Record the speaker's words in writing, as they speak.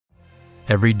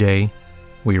Every day,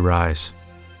 we rise,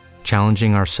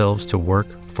 challenging ourselves to work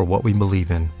for what we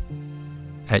believe in.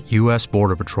 At U.S.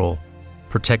 Border Patrol,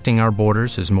 protecting our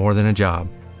borders is more than a job.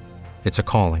 It's a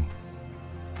calling.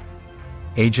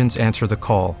 Agents answer the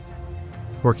call,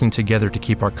 working together to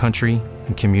keep our country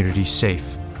and communities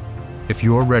safe. If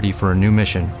you're ready for a new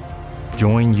mission,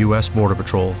 join U.S. Border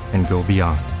Patrol and go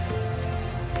beyond.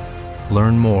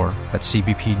 Learn more at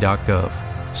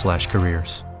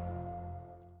cbp.gov/careers.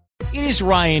 It is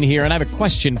Ryan here, and I have a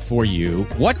question for you.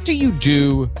 What do you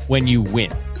do when you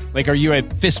win? Like, are you a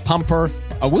fist pumper,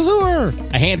 a woo-hooer,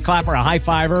 a hand clapper, a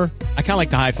high-fiver? I kind of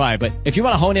like the high-five, but if you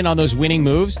want to hone in on those winning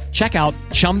moves, check out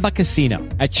Chumba Casino.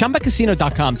 At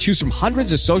ChumbaCasino.com, choose from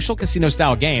hundreds of social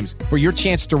casino-style games for your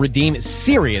chance to redeem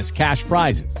serious cash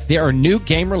prizes. There are new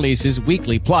game releases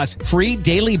weekly, plus free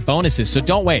daily bonuses, so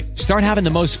don't wait. Start having the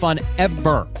most fun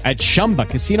ever at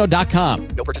ChumbaCasino.com.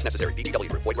 No purchase necessary. VGW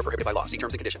Group. Void where prohibited by law. See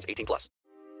terms and conditions. 18+.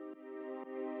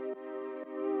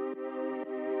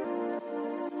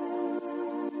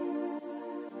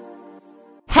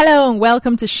 Hello and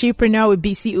welcome to Shepreneur with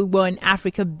BC Ugbo and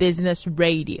Africa Business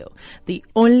Radio, the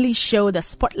only show that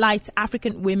spotlights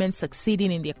African women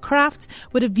succeeding in their craft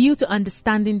with a view to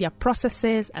understanding their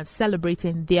processes and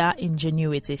celebrating their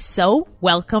ingenuity. So,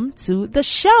 welcome to the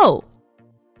show.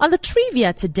 On the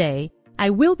trivia today, I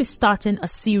will be starting a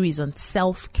series on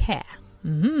self-care.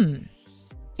 In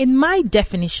my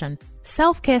definition,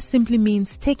 self-care simply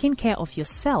means taking care of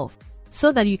yourself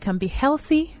so that you can be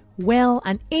healthy, well,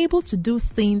 and able to do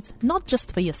things not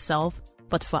just for yourself,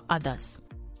 but for others.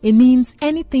 It means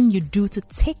anything you do to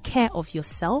take care of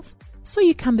yourself so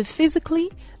you can be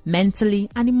physically, mentally,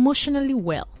 and emotionally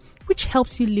well, which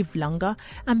helps you live longer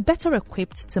and better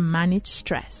equipped to manage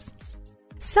stress.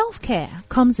 Self-care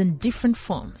comes in different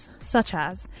forms, such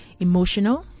as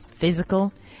emotional,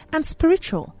 physical, and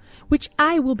spiritual, which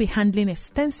I will be handling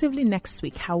extensively next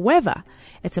week. However,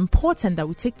 it's important that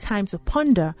we take time to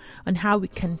ponder on how we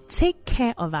can take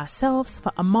care of ourselves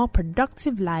for a more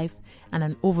productive life and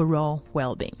an overall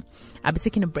well-being. I'll be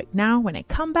taking a break now. When I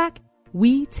come back,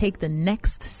 we take the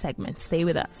next segment. Stay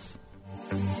with us.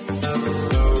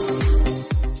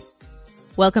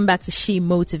 Welcome back to She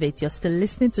Motivates. You're still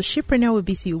listening to Shepreneur with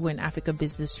BC Ugbo and Africa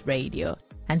Business Radio.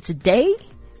 And today,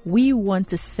 we want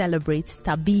to celebrate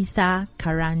Tabitha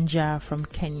Karanja from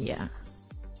Kenya.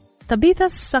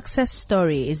 Tabitha's success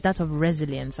story is that of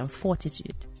resilience and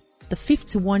fortitude. The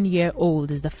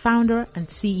 51-year-old is the founder and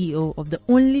CEO of the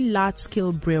only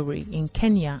large-scale brewery in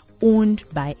Kenya owned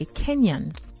by a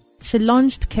Kenyan. She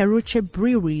launched Keroche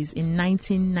Breweries in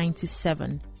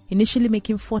 1997, initially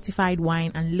making fortified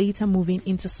wine and later moving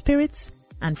into spirits,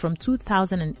 and from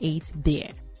 2008,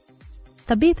 beer.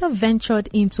 Tabitha ventured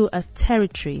into a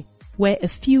territory where a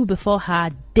few before her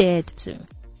dared to,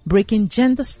 breaking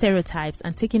gender stereotypes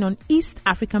and taking on East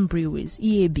African Breweries,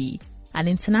 EAB, an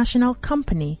international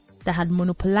company that had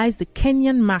monopolized the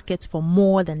Kenyan market for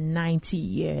more than 90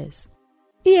 years.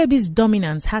 EAB's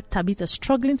dominance had Tabitha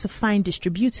struggling to find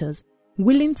distributors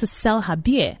willing to sell her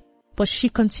beer, but she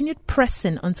continued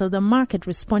pressing until the market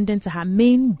responded to her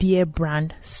main beer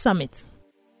brand, Summit.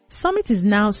 Summit is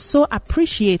now so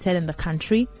appreciated in the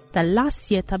country that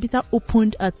last year Tabitha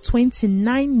opened a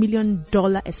 $29 million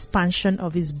expansion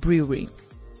of his brewery.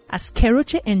 As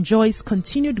Keroche enjoys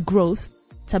continued growth,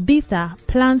 Tabitha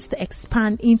plans to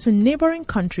expand into neighboring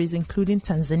countries including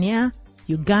Tanzania,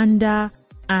 Uganda,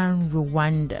 and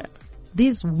Rwanda.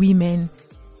 These women,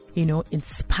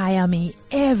 inspire me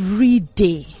every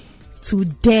day to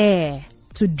dare,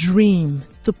 to dream,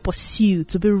 to pursue,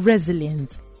 to be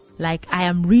resilient. Like, I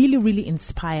am really, really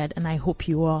inspired, and I hope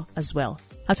you are as well.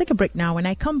 I'll take a break now. When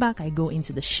I come back, I go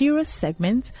into the Shira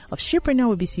segment of Shepreneur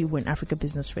with BC Ugbo and Africa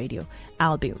Business Radio.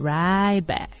 I'll be right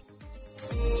back.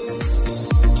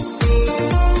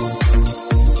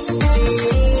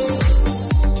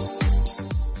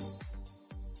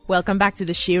 Welcome back to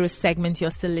the Shira segment. You're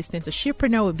still listening to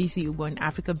Shepreneur with BC Ugbo and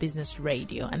Africa Business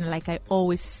Radio. And like I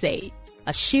always say,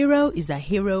 a Shiro is a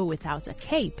hero without a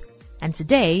cape. And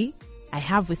today, I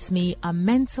have with me a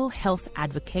mental health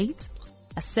advocate,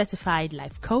 a certified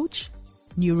life coach,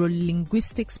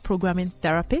 neuro-linguistics programming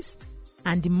therapist,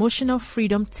 and emotional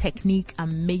freedom technique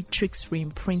and matrix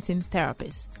reimprinting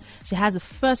therapist. She has a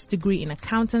first degree in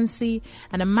accountancy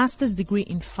and a master's degree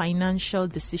in financial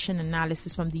decision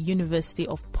analysis from the University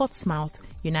of Portsmouth,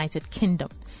 United Kingdom.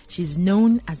 She's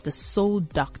known as the Soul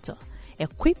Doctor,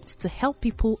 equipped to help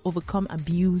people overcome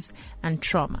abuse and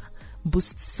trauma,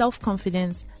 boost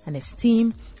self-confidence and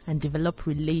esteem, and develop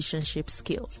relationship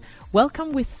skills.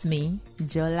 Welcome with me,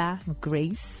 Jola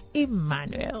Grace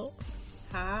Emmanuel.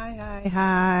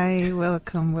 Hi.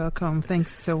 Welcome.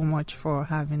 Thanks so much for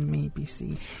having me,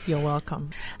 BC. You're welcome.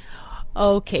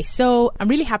 Okay, so I'm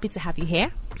really happy to have you here.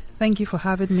 Thank you for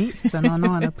having me. It's an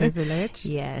honor and a privilege.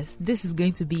 Yes, this is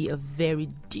going to be a very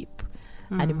deep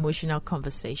and emotional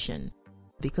conversation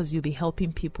because you'll be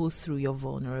helping people through your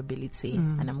vulnerability.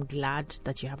 And I'm glad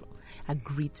that you have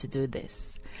agreed to do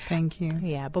this. Thank you.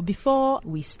 Yeah, but before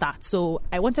we start, so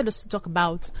I wanted us to talk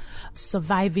about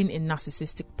surviving a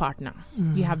narcissistic partner.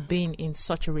 You have been in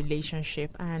such a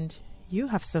relationship and you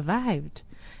have survived.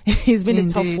 It's been a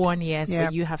tough one, yes,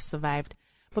 but you have survived.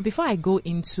 But before I go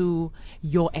into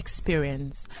your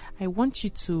experience, I want you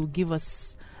to give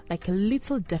us like a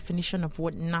little definition of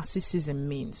what narcissism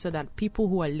means so that people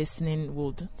who are listening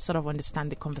would sort of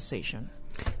understand the conversation.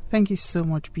 Thank you so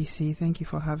much, BC. Thank you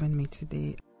for having me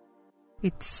today.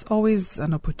 It's always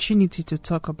an opportunity to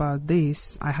talk about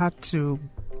this. I had to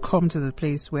come to the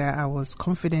place where I was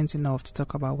confident enough to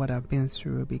talk about what I've been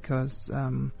through because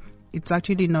it's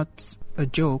actually not a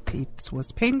joke. It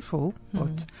was painful,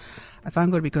 but I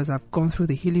thank God because I've gone through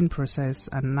the healing process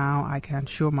and now I can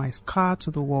show my scar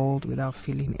to the world without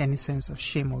feeling any sense of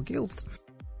shame or guilt.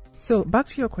 So back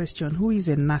to your question, who is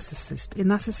a narcissist? A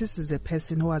narcissist is a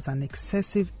person who has an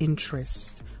excessive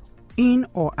interest in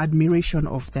or admiration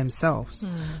of themselves.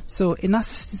 So a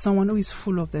narcissist is someone who is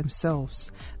full of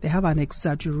themselves. They have an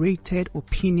exaggerated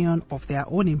opinion of their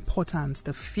own importance.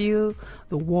 They feel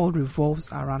the world revolves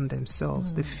around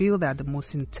themselves. They feel they're the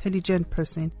most intelligent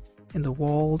person in the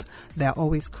world. They're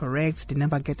always correct. They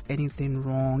never get anything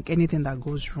wrong. Anything that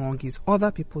goes wrong is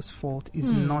other people's fault,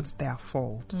 is not their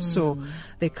fault. So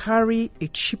they carry a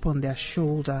chip on their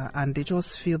shoulder and they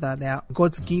just feel that they are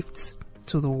God's gift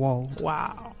to the world.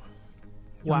 Wow.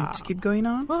 You want me to keep going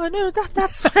on? Oh, no,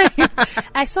 that's fine.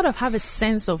 I sort of have a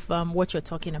sense of what you're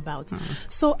talking about.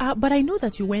 So, but I know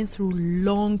that you went through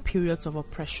long periods of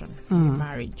oppression in your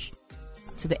marriage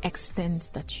to the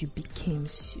extent that you became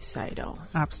suicidal.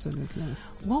 Absolutely.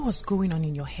 What was going on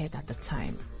in your head at the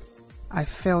time? I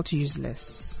felt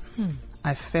useless.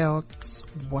 I felt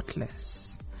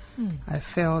worthless. I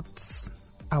felt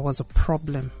I was a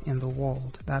problem in the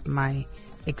world, that my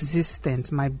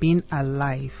existence, my being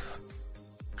alive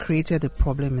created a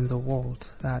problem in the world,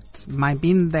 that my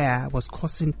being there was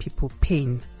causing people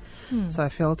pain. So I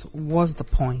felt, what's the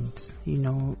point?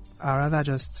 I'd rather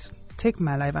just take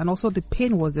my life. And also the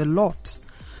pain was a lot.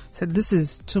 So this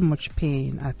is too much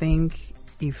pain. I think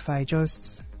if I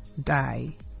just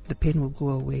die, the pain will go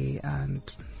away and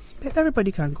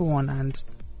everybody can go on and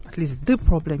at least the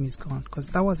problem is gone, because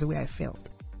that was the way I felt.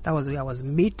 That was the way I was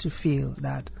made to feel,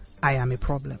 that I am a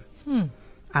problem. And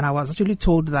I was actually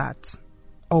told that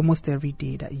almost every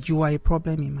day, that you are a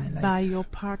problem in my life. By your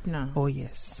partner? Oh,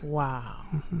 yes. Wow.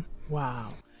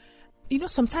 Wow.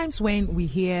 Sometimes when we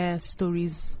hear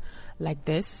stories like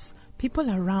this,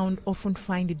 people around often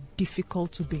find it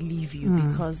difficult to believe you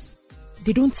because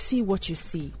they don't see what you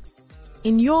see.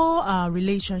 In your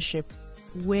relationship,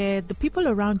 were the people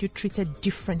around you treated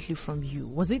differently from you?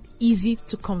 Was it easy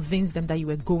to convince them that you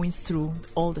were going through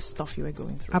all the stuff you were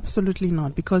going through? Absolutely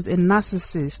not, because a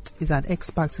narcissist is an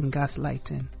expert in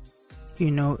gaslighting.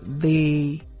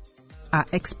 They are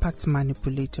expert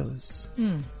manipulators.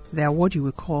 They are what you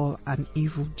would call an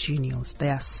evil genius.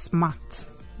 They are smart.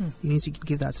 You need to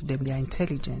give that to them. They are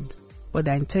intelligent. But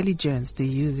their intelligence, they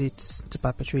use it to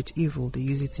perpetrate evil. They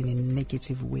use it in a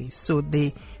negative way. So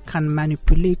they can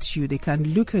manipulate you. They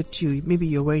can look at you. Maybe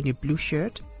you're wearing a blue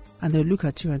shirt and they'll look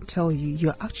at you and tell you,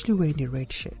 you're actually wearing a red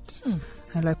shirt.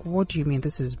 And like, what do you mean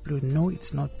this is blue? No,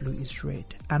 it's not blue, it's red.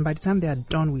 And by the time they are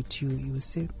done with you, you will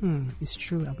say, it's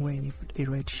true, I'm wearing a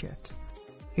red shirt.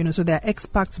 So they're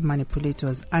expert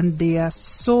manipulators and they are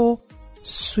so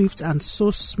swift and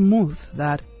so smooth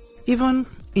that even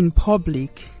in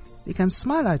public, they can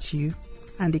smile at you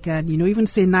and they can, even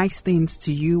say nice things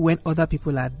to you when other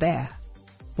people are there.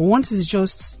 But once it's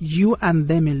just you and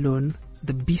them alone,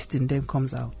 the beast in them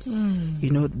comes out.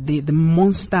 The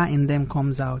monster in them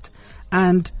comes out.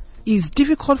 And it's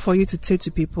difficult for you to say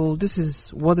to people, this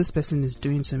is what this person is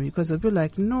doing to me, because they'll be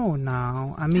like, no,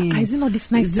 now, I mean, is it not this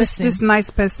nice person? This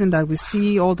nice person that we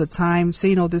see all the time,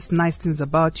 saying all these nice things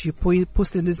about you,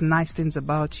 posting these nice things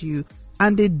about you.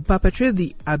 And they perpetrate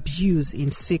the abuse in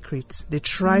secret. They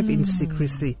thrive in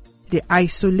secrecy. They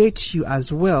isolate you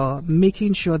as well,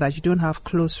 making sure that you don't have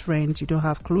close friends, you don't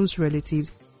have close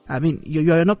relatives. I mean,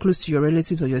 you're not close to your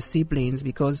relatives or your siblings,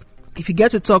 because if you get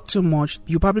to talk too much,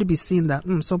 you'll probably be seeing that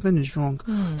something is wrong.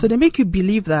 So they make you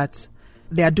believe that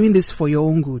they are doing this for your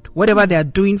own good. Whatever they are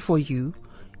doing for you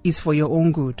is for your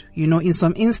own good. In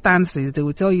some instances, they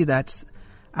will tell you that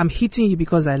I'm hitting you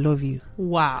because I love you.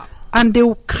 Wow. And they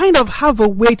will kind of have a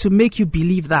way to make you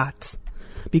believe that.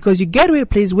 Because you get to a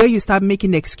place where you start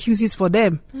making excuses for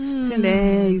them.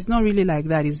 Saying, it's not really like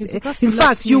that. In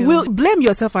fact, you will blame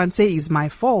yourself and say, it's my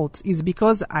fault. It's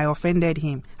because I offended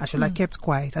him. I should have kept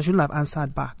quiet. I shouldn't have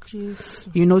answered back.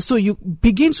 Jeez. So you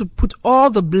begin to put all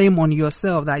the blame on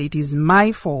yourself that it is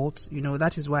my fault.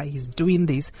 That is why he's doing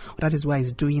this. Or that is why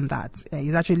he's doing that.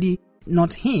 It's actually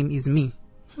not him, it's me.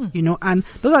 And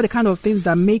those are the kind of things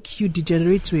that make you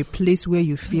degenerate to a place where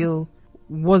you feel,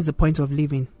 what's the point of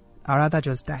living? I'd rather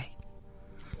just die.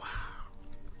 Wow.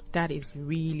 That is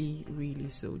really, really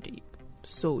so deep.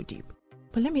 So deep.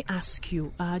 But let me ask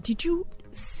you, did you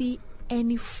see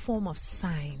any form of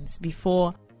signs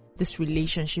before this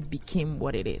relationship became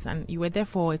what it is? And you were there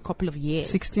for a couple of years.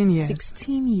 16 years.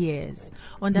 16 years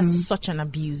under such an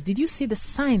abuse. Did you see the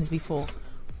signs before?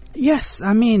 Yes.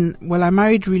 I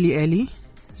married really early.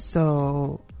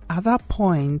 So at that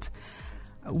point,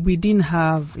 we didn't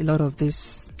have a lot of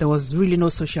this. There was really no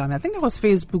social media. I think it was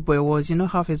Facebook, but it was,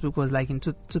 how Facebook was like in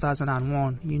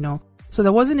 2001, So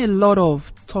there wasn't a lot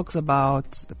of talks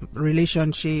about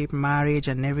relationship, marriage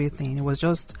and everything. It was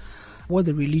just what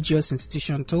the religious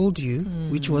institution told you,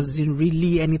 which wasn't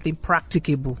really anything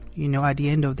practicable, at the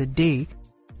end of the day.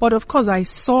 But of course, I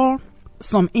saw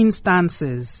some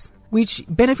instances which,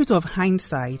 benefit of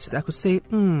hindsight, I could say,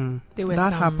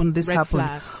 that happened, this happened.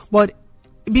 Flags. But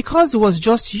because it was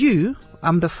just you,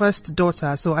 I'm the first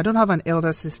daughter, so I don't have an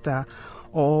elder sister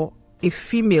or a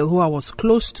female who I was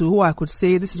close to, who I could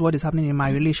say, this is what is happening in my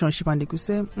relationship, and they could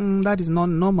say, that is not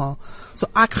normal. So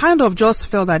I kind of just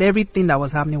felt that everything that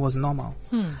was happening was normal.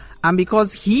 And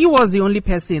because he was the only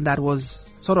person that was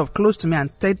sort of close to me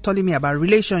and telling me about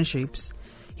relationships,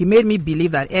 he made me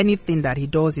believe that anything that he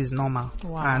does is normal.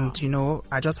 Wow. And,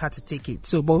 I just had to take it.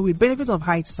 So, but with benefit of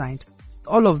hindsight,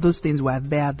 all of those things were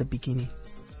there at the beginning.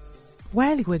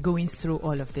 While you were going through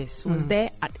all of this, was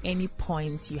there at any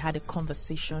point you had a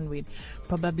conversation with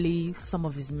probably some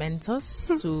of his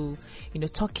mentors to,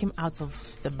 talk him out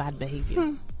of the bad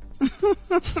behavior?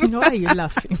 Why are you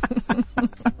laughing?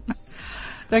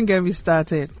 Don't get me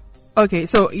started. Okay,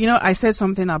 so, I said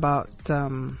something about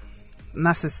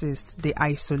narcissists. They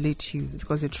isolate you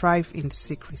because they thrive in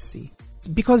secrecy.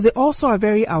 Because they also are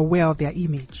very aware of their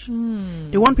image.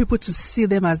 They want people to see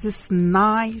them as this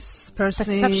nice person.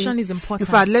 Perception is important.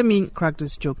 In fact, let me crack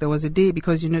this joke. There was a day,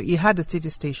 because, he had a TV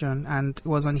station and it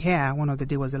was on here. One of the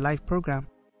day was a live program.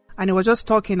 And he was just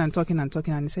talking and talking and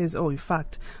talking. And he says, in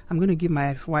fact, I'm going to give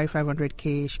my wife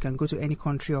 500K. She can go to any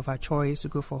country of her choice to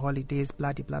go for holidays,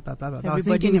 blah, blah, blah, blah, blah. I was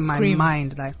thinking in my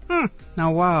mind, like,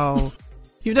 now, wow.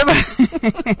 You've never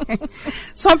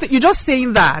something. You're just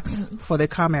saying that for the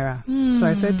camera. So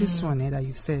I said, this one that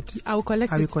you said, I will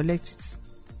collect it.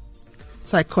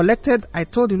 So I collected. I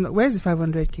told him, where's the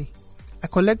 500K? I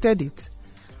collected it,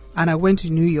 and I went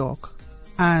to New York.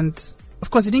 And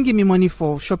of course, he didn't give me money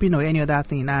for shopping or any other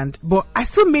thing. But I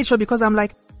still made sure, because I'm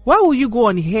like, why will you go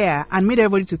on here and made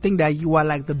everybody to think that you are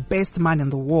like the best man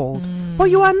in the world? But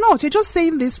you are not. You're just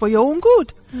saying this for your own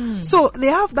good. So they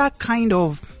have that kind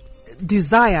of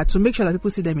desire to make sure that people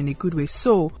see them in a good way.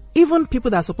 So even people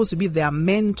that are supposed to be their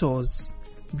mentors,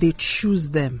 they choose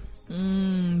them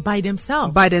by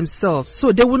themselves.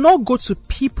 So they will not go to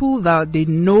people that they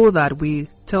know that we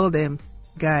tell them,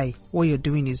 guy, what you're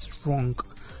doing is wrong.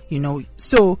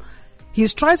 So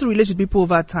he's trying to relate with people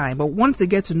over time, but once they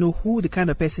get to know who the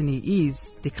kind of person he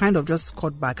is, they kind of just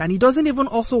cut back. And he doesn't even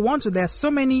also want to. There are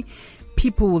so many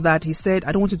people that he said,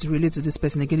 I don't want you to relate to this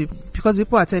person again, because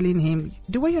people are telling him,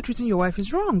 the way you're treating your wife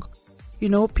is wrong.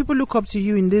 People look up to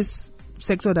you in this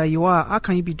sector that you are. How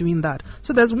can you be doing that?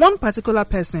 So there's one particular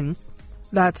person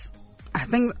that I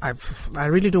think I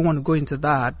really don't want to go into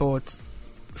that, but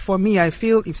for me, I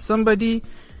feel if somebody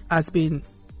has been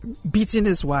beating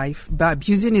his wife,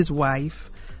 abusing his wife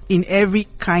in every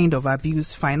kind of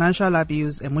abuse, financial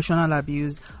abuse, emotional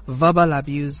abuse, verbal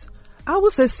abuse, I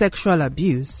would say sexual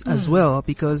abuse as well,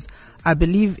 because I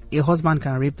believe a husband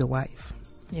can rape the wife.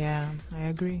 Yeah, I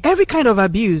agree. Every kind of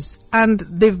abuse. And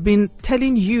they've been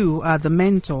telling you the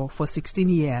mentor for 16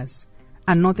 years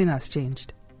and nothing has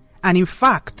changed. And in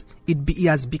fact, it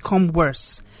has become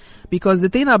worse, because the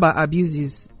thing about abuse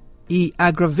is it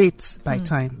aggravates by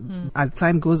time as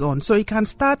time goes on. So it can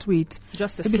start with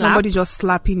just maybe somebody just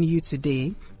slapping you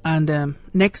today, and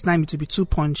next time it will be 2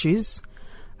 punches.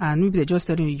 And maybe they're just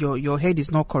telling you your head is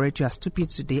not correct, you are stupid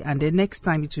today. And the next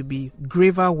time it will be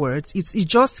graver words. It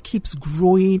just keeps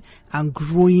growing and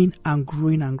growing and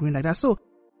growing and growing like that. So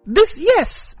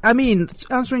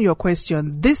answering your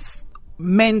question, this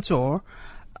mentor,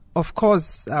 of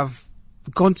course, I've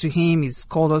gone to him. He's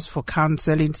called us for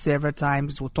counseling several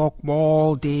times. We'll talk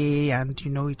all day, and it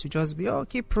will just be,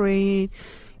 keep praying.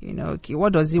 Okay,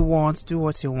 what does he want? Do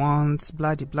what he wants.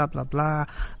 Blah, blah, blah, blah.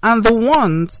 And the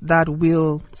ones that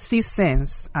will see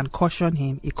sense and caution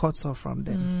him, he cuts off from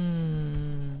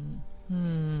them.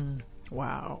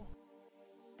 Wow.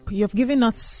 You've given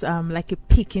us like a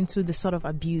peek into the sort of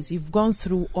abuse. You've gone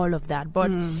through all of that. But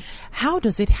how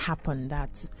does it happen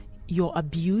that you're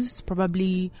abused,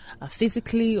 probably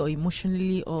physically or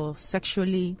emotionally or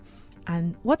sexually?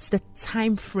 And what's the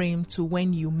time frame to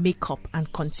when you make up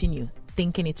and continue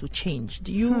thinking it will change?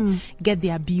 Do you get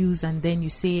the abuse and then you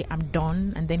say, I'm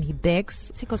done, and then he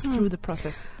begs? Take us through the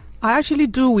process. I actually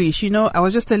do wish, I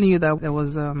was just telling you that there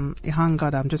was a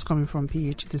hangout. I'm just coming from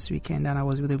PH this weekend, and I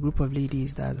was with a group of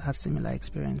ladies that had similar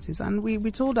experiences, and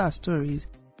we told our stories.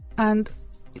 And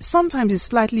sometimes it's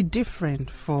slightly different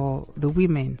for the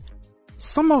women.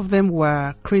 Some of them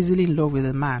were crazily in love with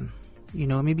a man.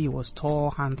 Maybe he was tall,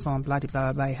 handsome, blah, blah,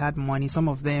 blah, blah. He had money. Some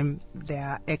of them,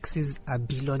 their exes are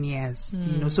billionaires,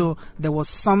 so there was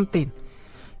something,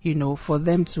 for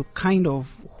them to kind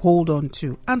of hold on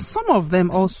to. And some of them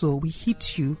also, we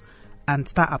hit you and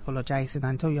start apologizing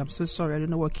and tell you, I'm so sorry, I don't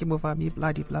know what came over me,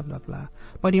 blah, blah, blah, blah.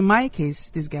 But in my case,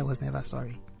 this guy was never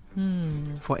sorry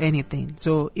for anything.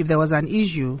 So if there was an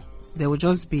issue, there would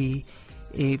just be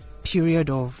a period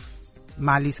of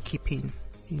malice keeping,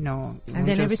 and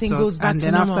then everything goes back to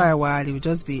normal. And then after a while, it would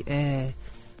just be,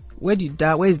 where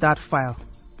is that file?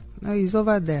 No, it's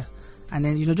over there. And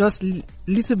then, just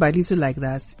little by little like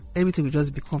that, everything will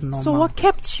just become normal. So what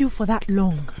kept you for that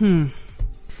long?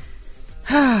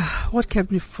 What kept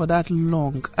me for that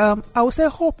long? I would say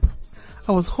hope.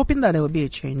 I was hoping that there would be a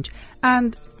change.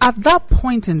 And at that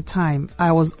point in time,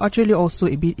 I was actually also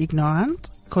a bit ignorant,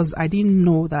 because I didn't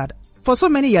know that. For so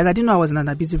many years, I didn't know I was in an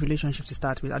abusive relationship to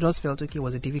start with. I just felt, okay, it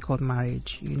was a difficult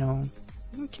marriage,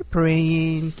 Keep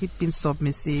praying, keep being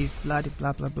submissive, blah,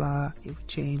 blah, blah, blah. It will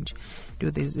change. Do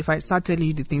this. If I start telling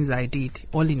you the things I did,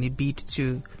 all in a bid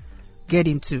to get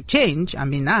him to change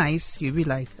and be nice, you'll be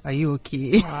like, are you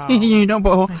okay? Wow.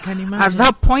 But I can imagine. at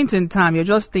that point in time, you're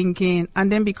just thinking,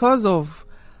 and then because of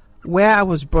where I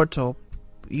was brought up,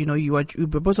 you were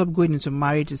brought up going into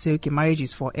marriage to say, okay, marriage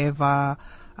is forever.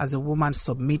 As a woman,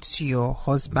 submit to your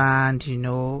husband,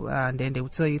 and then they will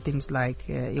tell you things like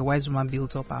a wise woman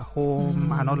built up her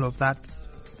home and all of that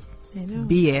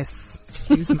BS.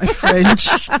 Excuse my French.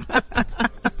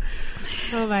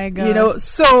 Oh my God.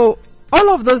 So all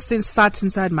of those things sat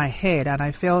inside my head, and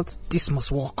I felt this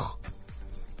must work.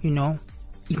 It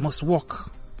must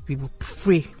work. We will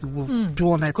pray. We will do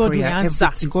all night prayer.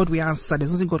 Everything. God will answer.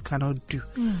 There's nothing God cannot do.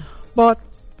 But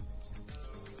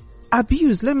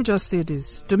abuse, let me just say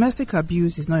this. Domestic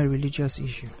abuse is not a religious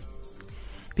issue.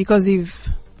 Because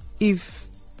if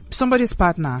somebody's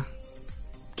partner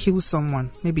kills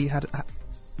someone, maybe he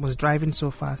was driving so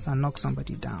fast and knocked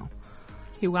somebody down,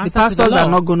 the pastors are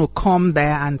not going to come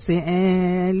there and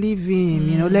say, leave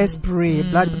him, let's pray.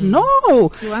 Blah, blah. No!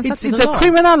 It's a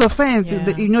criminal offense. Yeah.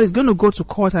 It's going to go to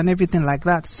court and everything like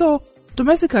that. So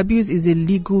domestic abuse is a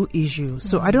legal issue.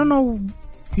 So I don't know,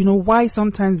 why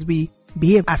sometimes we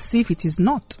behave as if it is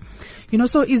not.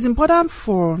 So it's important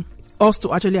for us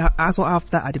to actually also have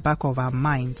that at the back of our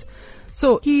mind.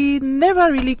 So he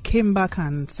never really came back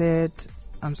and said,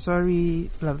 I'm sorry,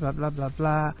 blah, blah, blah, blah,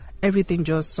 blah. Everything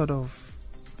just sort of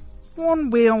one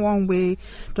way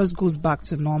just goes back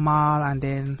to normal, and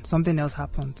then something else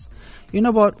happens.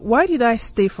 But why did I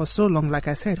stay for so long? Like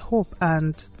I said, hope.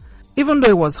 And even though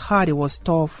it was hard, it was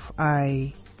tough,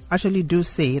 I actually do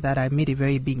say that I made a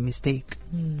very big mistake.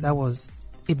 That was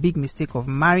a big mistake of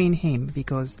marrying him,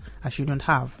 because I shouldn't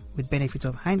have, with benefit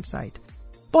of hindsight.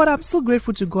 But I'm still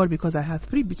grateful to God because I had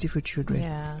 3 beautiful children.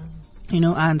 Yeah.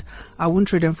 And I wouldn't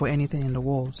trade them for anything in the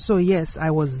world. So yes, I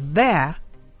was there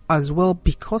as well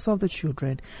because of the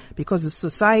children, because the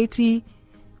society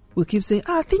will keep saying,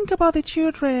 think about the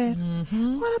children.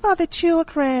 What about the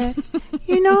children?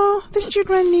 These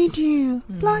children need you.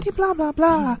 Blah, blah, blah,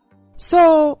 blah.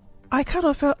 So I kind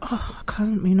of felt, I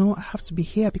can't, I have to be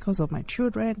here because of my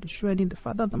children. The children need the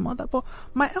father, the mother. But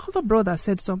my elder brother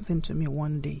said something to me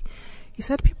one day. He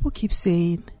said, people keep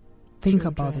saying, think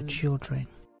about the children.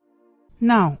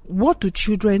 Now, what do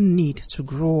children need to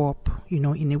grow up, in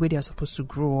a way they're supposed to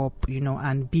grow up,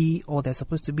 and be, or they're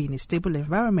supposed to be in a stable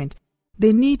environment?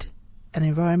 They need an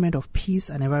environment of peace,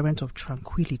 an environment of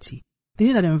tranquility. They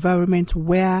need an environment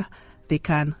where they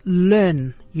can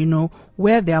learn,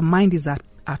 where their mind is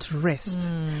at rest.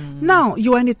 Now,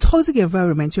 you are in a toxic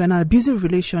environment, you're in an abusive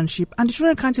relationship, and the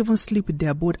children can't even sleep with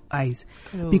their both eyes.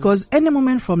 Because any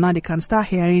moment from now, they can start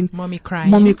hearing mommy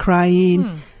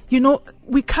crying.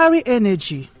 we carry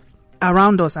energy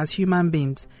around us as human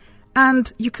beings.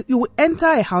 And you will enter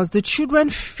a house, the children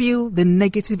feel the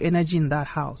negative energy in that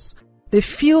house. They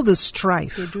feel the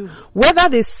strife. They do. Whether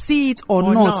they see it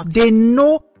or not, they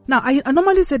know. Now, I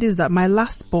normally say this, that my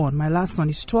last son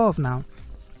is 12 now.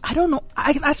 I don't know.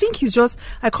 I think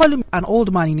I call him an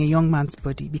old man in a young man's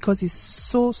body because he's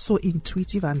so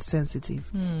intuitive and sensitive.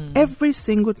 Every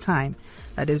single time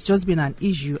that there's just been an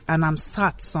issue and I'm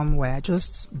sat somewhere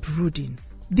just brooding,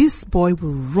 this boy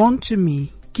will run to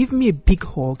me, give me a big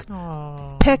hug,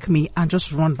 peck me and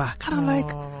just run back. And I'm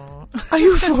like, are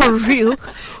you for real?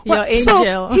 Your angel.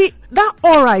 So that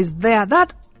aura is there.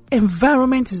 That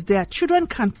environment is there. Children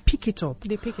can pick it up.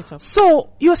 They pick it up. So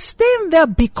you're staying there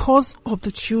because of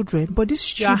the children, but these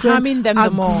children are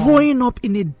growing up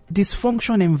in a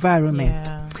dysfunction environment.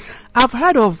 Yeah. I've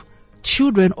heard of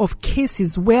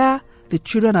cases where the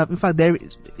children have, in fact,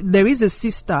 there is a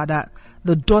sister that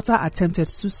the daughter attempted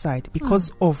suicide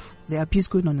because of the abuse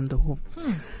going on in the home.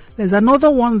 There's another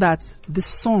one that the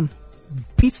son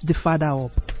beat the father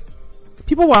up.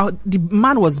 The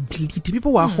man was bleeding.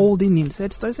 People were holding him. He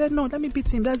said, no, let me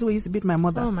beat him. That's the way he used to beat my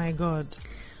mother. Oh my God.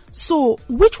 So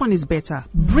which one is better?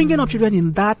 Bringing up children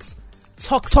in that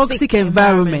toxic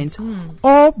environment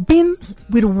or being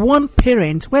with one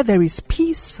parent where there is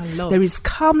peace, there is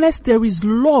calmness, there is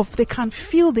love. They can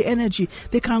feel the energy.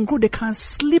 They can grow. They can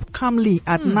sleep calmly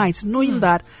at night knowing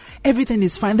that everything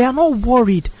is fine. They are not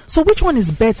worried. So which one is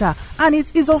better? And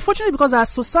it is unfortunate because our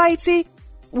society,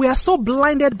 we are so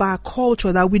blinded by our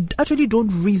culture that we actually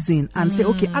don't reason and say,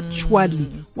 okay,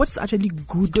 actually, what's actually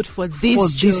good for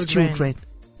these children?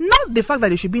 Not the fact that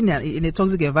they should be in a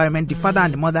toxic environment. The father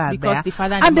and the mother are there.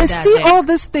 And they see all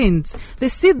these things.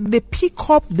 They pick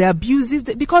up the abuses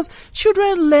because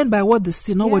children learn by what they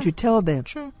see, not what you tell them.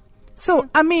 True. So,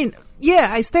 I mean,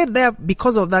 I stayed there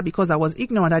because of that, because I was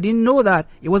ignorant. I didn't know that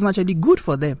it wasn't actually good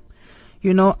for them.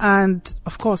 And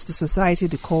of course the society,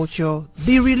 the culture,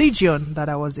 the religion that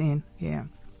I was in. Yeah.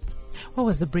 What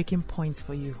was the breaking point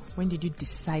for you? When did you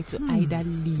decide to either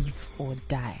leave or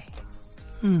die?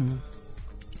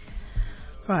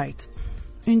 Right.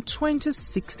 In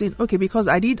 2016, because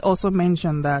I did also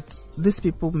mention that these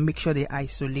people make sure they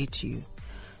isolate you.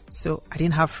 So I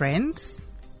didn't have friends.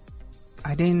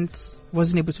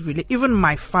 Wasn't able to relate. Even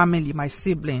my family, my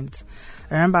siblings.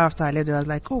 I remember after I left, I was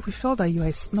like, we felt that you are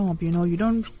a snob, you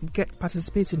don't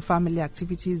participate in family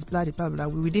activities, blah, blah, blah.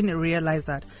 We didn't realize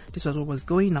that this was what was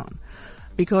going on.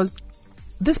 Because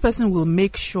this person will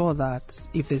make sure that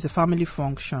if there's a family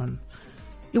function,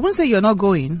 it won't say you're not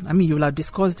going. I mean, you will have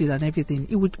discussed it and everything.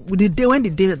 It would, when the day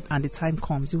and the time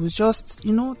comes, it was just,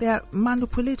 they are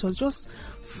manipulators. Just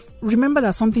remember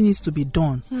that something needs to be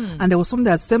done. And there was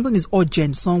something is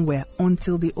urgent somewhere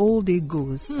until the old day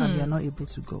goes and they are not able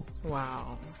to go.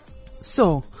 Wow.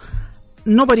 So,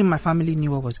 nobody in my family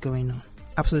knew what was going on.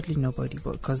 Absolutely nobody.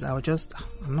 But because I'm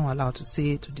not allowed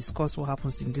to discuss what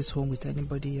happens in this home with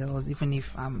anybody else, even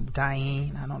if I'm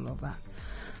dying and all of that.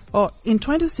 But in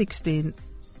 2016,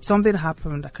 something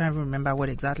happened. I can't even remember what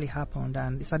exactly happened,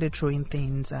 and they started throwing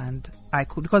things, and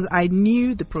because I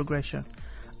knew the progression.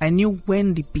 I knew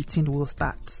when the beating will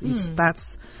start. It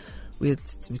starts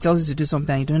with, it tells you to do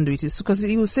something and you don't do it. It's because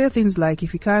he will say things like,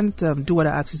 if you can't do what I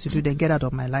ask you to do, then get out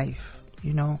of my life.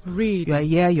 Really?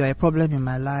 You are a problem in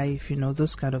my life,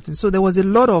 those kind of things. So there was a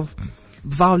lot of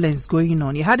violence going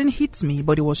on. It hadn't hit me,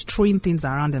 but it was throwing things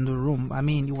around in the room. I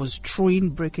mean, it was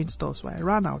breaking stuff. So I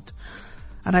ran out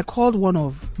and I called one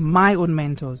of my own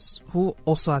mentors who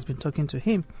also has been talking to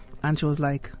him. And she was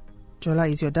like, Jola,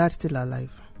 is your dad still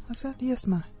alive? I said, yes,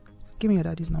 ma. Give me your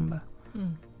daddy's number.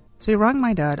 So he rang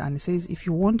my dad and he says, if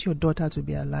you want your daughter to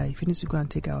be alive, you need to go and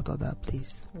take her out of that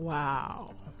place.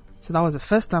 Wow. So that was the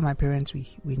first time my parents we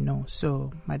know.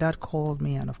 So my dad called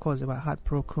me and of course they were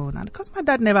heartbroken. And because my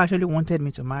dad never actually wanted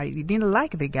me to marry, he didn't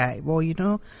like the guy. Well,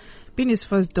 being his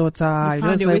first daughter, he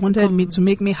just wanted me to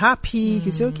make me happy.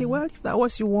 He said, okay, well, if that's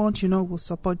what you want, we'll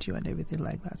support you and everything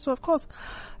like that. So of course,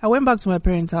 I went back to my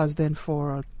parents' house then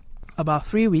for about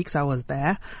 3 weeks. I was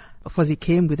there. Of course, he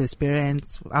came with his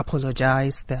parents,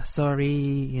 apologized, they're sorry,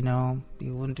 he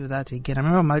won't do that again. I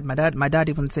remember my dad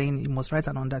even saying he must write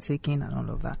an undertaking and all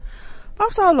of that. But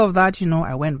after all of that,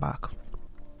 I went back.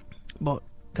 But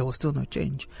there was still no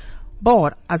change.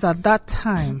 But as at that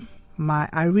time,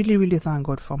 I really, really thank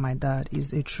God for my dad.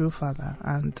 He's a true father.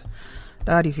 And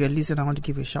Dad, if you're listening, I want to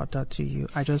give a shout out to you.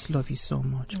 I just love you so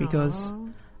much because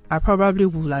I probably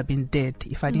would have been dead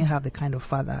if I didn't have the kind of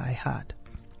father I had.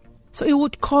 So he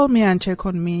would call me and check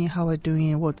on me, how we're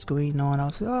doing, what's going on. I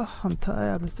was like, I'm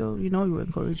tired. But still, you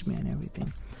encourage me and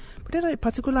everything. But then a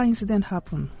particular incident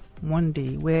happened one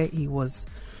day where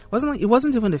It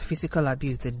wasn't even the physical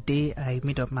abuse. The day I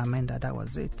made up my mind that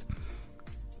was it.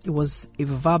 It was a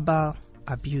verbal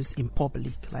abuse in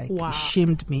public. Like, Wow. He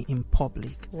shamed me in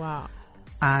public. Wow.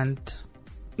 And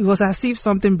it was as if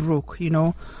something broke, you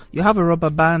know. You have a rubber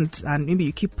band and maybe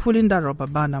you keep pulling that rubber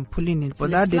band and pulling it. But Till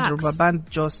it that day the snaps. rubber band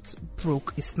just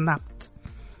broke. It snapped.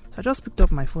 So I just picked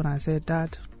up my phone and said,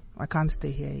 Dad, I can't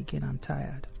stay here again. I'm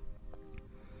tired.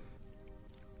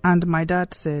 And my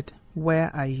dad said,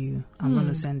 where are you? I'm going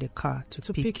to send a car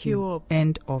to pick you up.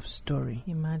 End of story.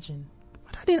 Imagine.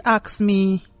 My dad didn't ask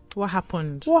me, What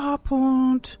happened? what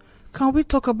happened? Can we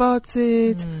talk about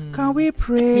it? Can we He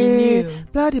pray? knew.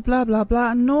 Blah, blah, blah,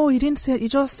 blah. No, he didn't say it. He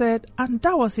just said, and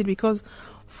that was it, because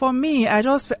for me, I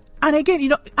just, and again, you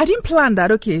know, I didn't plan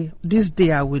that, okay, this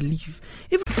day I will leave.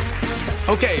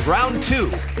 Okay, round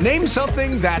 2. Name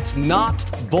something that's not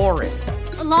boring.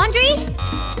 A laundry?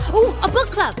 Ooh, a book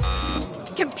club.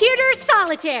 Computer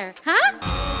solitaire,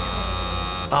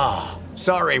 huh?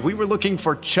 Sorry, we were looking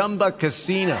for Chumba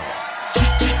Casino.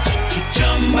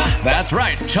 That's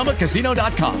right.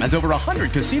 ChumbaCasino.com has over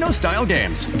 100 casino-style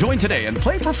games. Join today and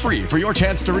play for free for your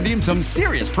chance to redeem some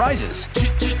serious prizes.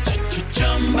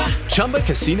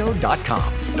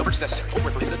 ChumbaCasino.com. No purchase necessary. Void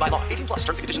where prohibited by law. 18 plus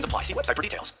terms and conditions apply. See website for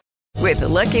details. With the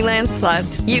Lucky Land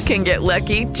Slots, you can get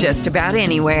lucky just about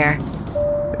anywhere.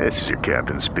 This is your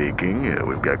captain speaking.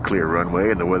 We've got clear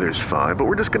runway and the weather's fine, but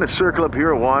we're just going to circle up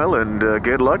here a while and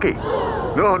get lucky.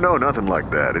 No, nothing like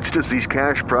that. It's just these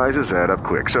cash prizes add up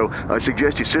quick. So I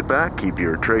suggest you sit back, keep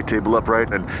your tray table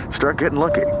upright, and start getting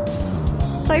lucky.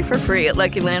 Play for free at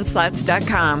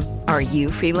LuckyLandSlots.com. Are you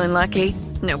feeling lucky?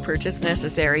 No purchase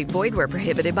necessary. Void where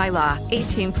prohibited by law.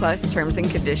 18 plus terms and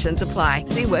conditions apply.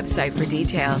 See website for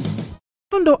details.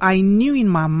 Even though I knew in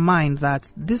my mind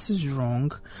that this is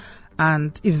wrong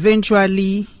and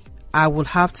eventually I will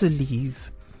have to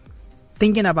leave,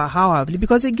 thinking about how I'll leave,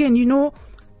 because again, you know,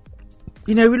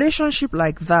 in a relationship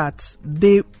like that,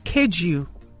 they cage you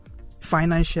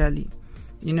financially.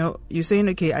 You know, you're saying,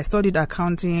 okay, I studied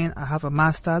accounting, I have a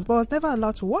master's, but I was never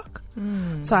allowed to work.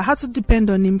 So I had to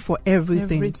depend on him for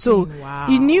everything. So Wow.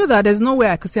 he knew that there's no way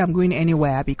I could say I'm going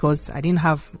anywhere because I didn't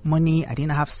have money, I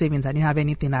didn't have savings, I didn't have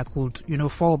anything I could, you know,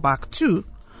 fall back to.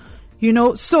 You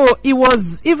know, so it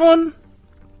was even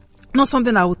not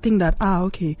something I would think that,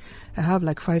 okay, I have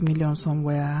like 5 million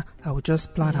somewhere, I would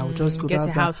just plan, I would just go get back.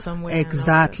 a house somewhere and all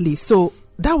Exactly. So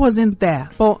that wasn't there.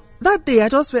 But that day I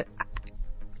just went,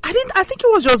 I think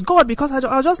it was just God, because I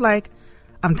was just like,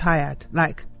 I'm tired.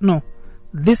 Like, no,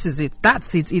 this is it.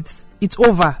 That's it. It's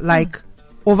over. Like,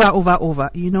 over,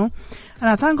 you know. And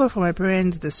I thank God for my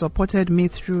parents. They supported me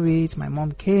through it. My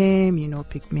mom came, you know,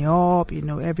 picked me up, you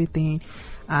know, everything.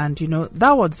 And, you know,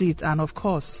 that was it. And of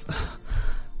course,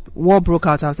 war broke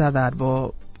out after that,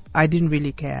 but I didn't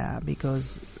really care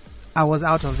because I was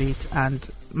out of it. And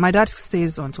my dad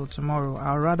stays until tomorrow.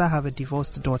 I'd rather have a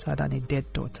divorced daughter than a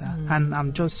dead daughter. And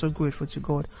I'm just so grateful to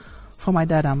God for my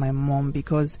dad and my mom,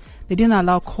 because they didn't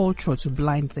allow culture to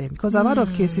blind them. Because I've heard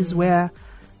of cases where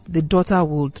the daughter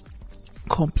would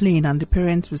complain and the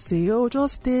parents would say, oh,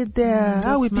 just stay there.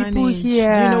 How will Just people manage.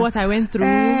 hear? Do you know what I went through?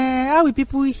 How will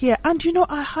people hear? And you know,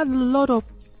 I had a lot of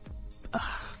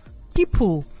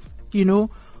people, you know,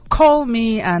 call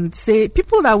me and say,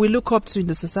 people that we look up to in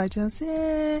the society, and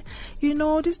say, you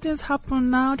know, these things happen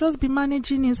now, just be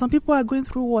managing it. Some people are going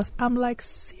through worse. I'm like,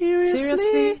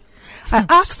 seriously? I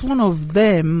asked one of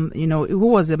them, you know, who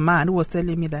was a man who was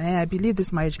telling me that, I believe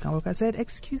this marriage can work. I said,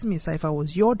 excuse me, sir, if I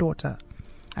was your daughter,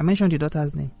 I mentioned your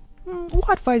daughter's name, what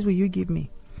advice will you give me?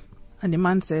 And the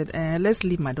man said, let's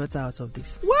leave my daughter out of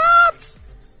this. What?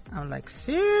 I'm like,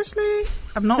 seriously?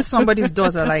 I'm not somebody's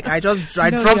daughter. Like, I dropped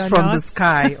from the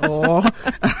sky, or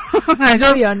I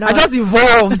just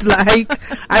evolved. Like,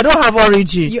 I don't have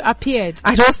origin. You appeared.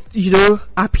 I just, you know,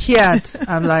 appeared.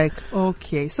 I'm like,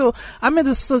 okay. So, I mean,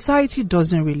 the society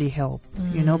doesn't really help,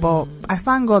 you know, but I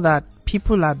thank God that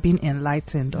people are being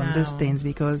enlightened on these things,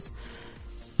 because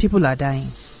people are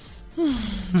dying.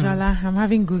 Jola, I'm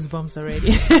having goosebumps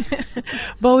already.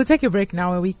 But we'll take a break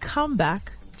now. When we come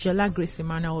back, Jola Grace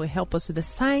Emmanuel will help us with the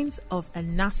signs of a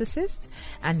narcissist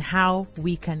and how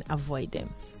we can avoid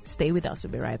them. Stay with us.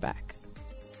 We'll be right back.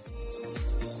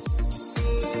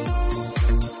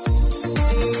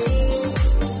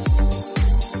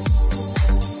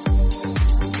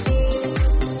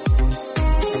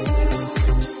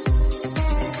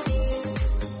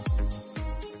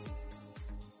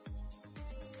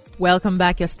 Welcome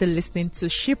back. You're still listening to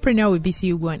Shipreneur with BC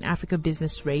Ugo on Africa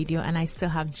Business Radio, and I still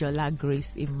have Jola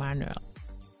Grace Emmanuel.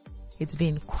 It's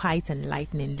been quite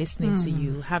enlightening listening to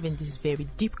you, having this very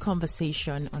deep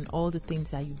conversation on all the things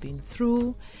that you've been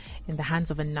through in the hands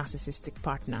of a narcissistic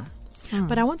partner.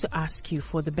 But I want to ask you,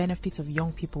 for the benefit of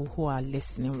young people who are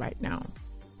listening right now,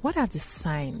 what are the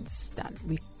signs that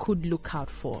we could look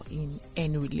out for in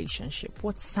any relationship?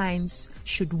 What signs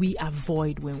should we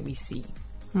avoid when we see?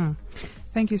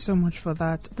 Thank you so much for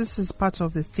that. This is part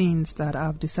of the things that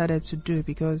I've decided to do,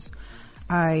 because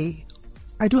I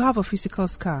do have a physical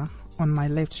scar on my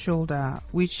left shoulder,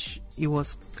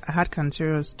 I had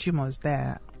cancerous tumors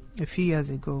there a few years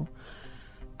ago,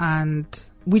 and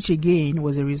which again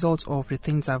was a result of the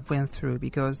things I've went through,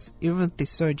 because even the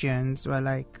surgeons were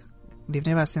like, they've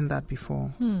never seen that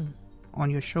before on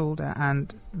your shoulder,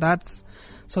 and that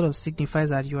sort of signifies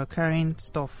that you are carrying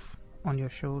stuff on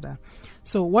your shoulder.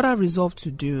 So what I resolved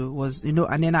to do was,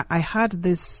 and then I had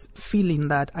this feeling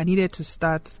that I needed to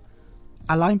start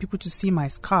allowing people to see my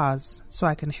scars so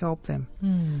I can help them.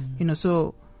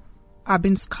 So I've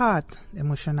been scarred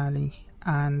emotionally,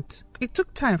 and it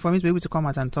took time for me to be able to come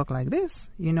out and talk like this,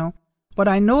 but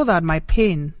I know that my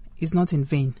pain is not in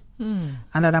vain.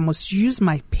 And that I must use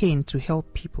my pain to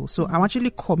help people. So I'm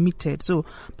actually committed. So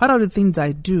part of the things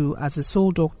I do as a soul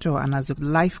doctor and as a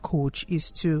life coach is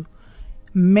to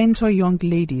mentor young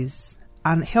ladies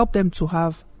and help them to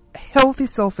have healthy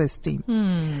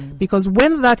self-esteem. Because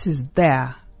when that is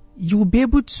there, you'll be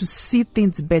able to see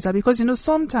things better. Because,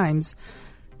 sometimes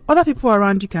other people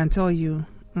around you can tell you,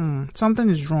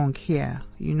 something is wrong here,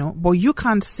 but you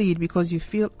can't see it because you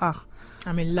feel,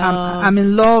 I'm in love. I'm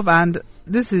in love, and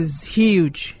this is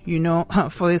huge,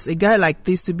 for a guy like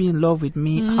this to be in love with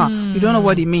me. You don't know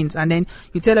what it means. And then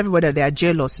you tell everybody that they are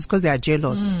jealous. It's because they are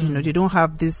jealous. They don't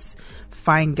have this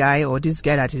fine guy or this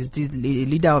guy that is the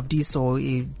leader of this or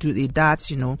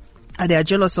that, and they are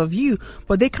jealous of you,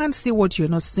 but they can't see what you're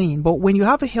not seeing. But when you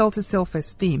have a healthy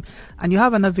self-esteem and you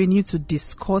have an avenue to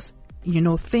discuss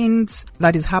things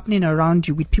that is happening around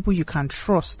you with people you can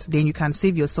trust, then you can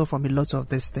save yourself from a lot of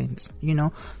these things,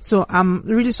 So I'm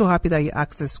really so happy that you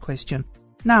asked this question.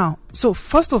 Now, so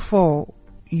first of all,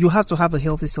 you have to have a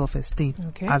healthy self-esteem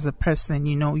as a person.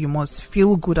 You must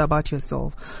feel good about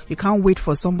yourself. You can't wait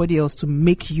for somebody else to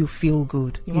make you feel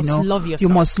good. You must love yourself. You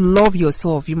must love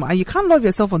yourself. And you can't love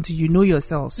yourself until you know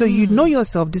yourself. So you know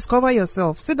yourself, discover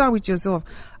yourself, sit down with yourself,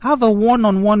 have a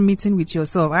one-on-one meeting with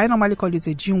yourself. I normally call it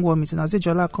a gym war meeting. I'll say,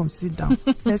 Jola, come sit down.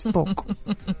 Let's talk.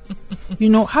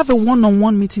 Have a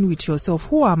one-on-one meeting with yourself.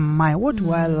 Who am I? What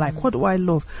do I like? What do I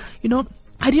love?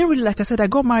 I didn't really, like I said, I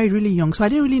got married really young, so I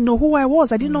didn't really know who I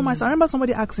was. I didn't know myself. I remember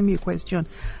somebody asking me a question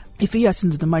a few years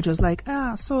into the marriage. I was like,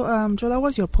 Jola,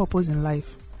 what's your purpose in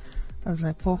life? I was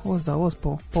like, Paul, what's that? What's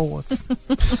Paul? Paul what?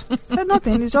 Said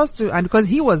nothing. It's just and because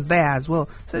he was there as well.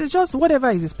 So it's just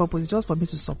whatever is his purpose, it's just for me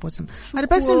to support him. And the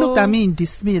person looked at me in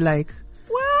dismay like,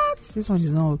 what? This one is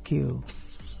not okay.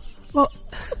 Well,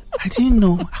 I didn't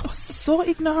know. I was so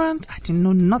ignorant. I didn't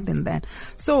know nothing then.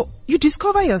 So you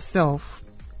discover yourself.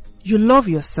 You love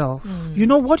yourself. You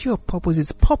know what your purpose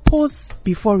is. Purpose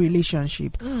before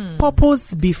relationship.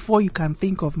 Purpose before you can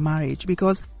think of marriage.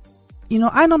 Because,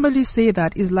 I normally say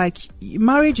that it's like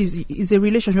marriage is a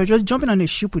relationship. You're just jumping on a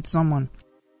ship with someone.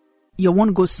 You want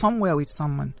to go somewhere with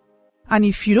someone. And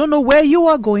if you don't know where you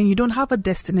are going, you don't have a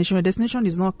destination. Your destination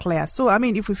is not clear. So,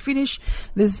 if we finish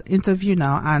this interview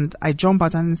now and I jump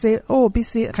out and say, oh,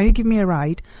 BC, can you give me a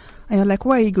ride? And you're like,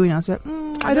 where are you going? I say,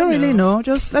 I don't really know.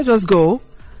 Let's just go.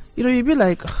 You'd be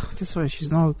like, this one,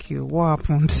 she's not okay. What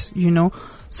happened?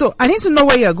 So I need to know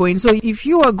where you're going. So if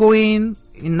you are going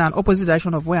in an opposite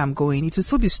direction of where I'm going, it will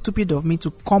still be stupid of me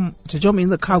to jump in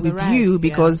the car with you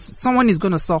because someone is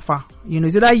going to suffer.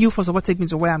 Is either you first of all take me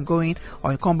to where I'm going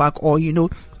or you come back or,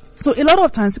 So a lot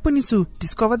of times people need to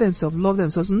discover themselves, love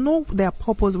themselves, know their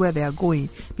purpose, where they are going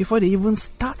before they even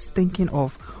start thinking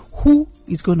of who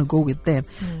is going to go with them.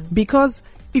 Because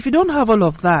if you don't have all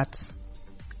of that,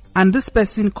 and this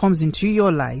person comes into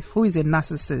your life who is a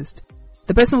narcissist,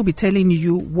 the person will be telling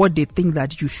you what they think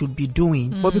that you should be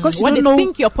doing. But because you don't know what they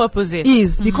think your purpose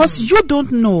is. Because you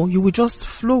don't know, you will just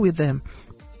flow with them.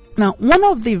 Now, one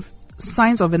of the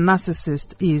signs of a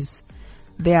narcissist is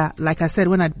they are, like I said,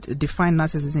 when I define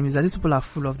narcissism, is that these people are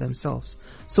full of themselves.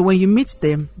 So when you meet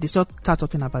them, they start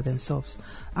talking about themselves.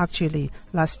 Actually,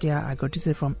 last year I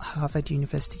graduated from Harvard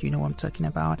University. You know what I'm talking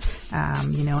about.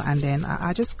 And then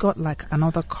I just got like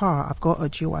another car. I've got a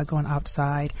G-Wagon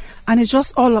outside, and it's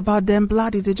just all about them.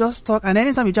 Bloody, they just talk. And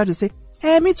anytime you try to say,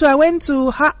 hey, me too, I went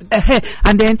to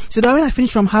and then so that when I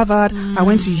finished from Harvard, I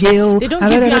went to Yale. They don't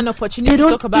give you an opportunity to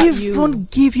talk about you. They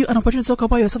don't give you an opportunity to talk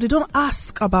about yourself. They don't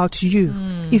ask about you.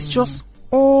 It's just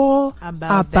all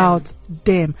about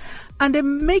them. And they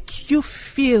make you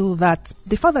feel that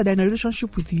the fact that they're in a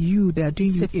relationship with you, they are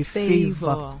doing you a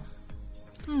favor.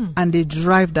 And they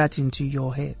drive that into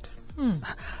your head. I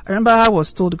remember I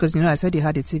was told, because I said he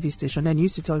had a TV station, and he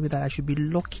used to tell me that I should be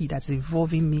lucky that's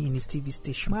involving me in his TV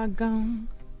station.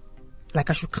 Like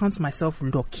I should count myself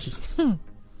lucky.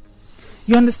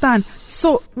 You understand?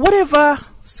 So whatever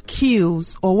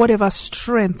skills or whatever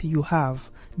strength you have,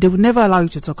 they will never allow you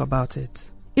to talk about it.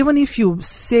 Even if you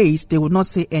say it, they will not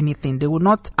say anything. They will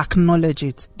not acknowledge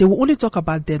it. They will only talk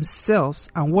about themselves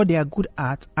and what they are good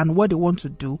at and what they want to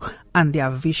do and their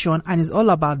vision. And it's all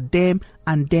about them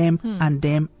and them and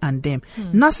them and them.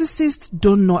 Narcissists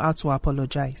don't know how to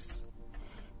apologize.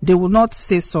 They will not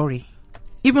say sorry.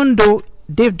 Even though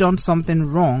they've done something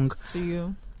wrong to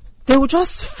you, they will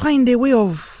just find a way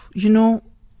of,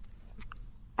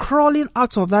 crawling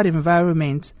out of that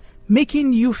environment,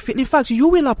 making you feel. In fact, you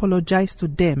will apologize to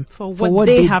them for what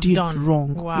they have did done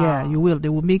wrong. Wow. Yeah, you will. They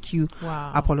will make you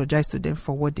apologize to them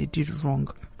for what they did wrong.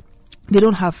 They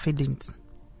don't have feelings.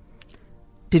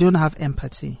 They don't have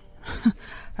empathy.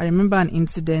 I remember an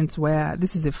incident where,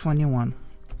 this is a funny one.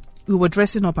 We were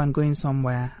dressing up and going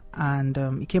somewhere,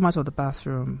 and he came out of the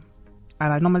bathroom,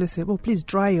 and I normally say, "Oh, please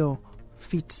dry your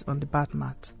feet on the bath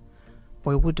mat,"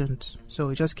 but he wouldn't. So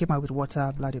he just came out with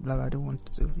water, blah blah blah. I don't want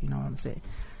to, you know what I'm saying.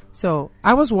 So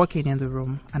I was walking in the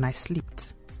room and I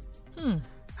slipped, and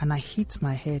I hit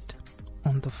my head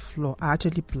on the floor. I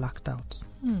actually blacked out.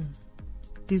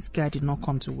 This guy did not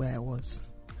come to where I was.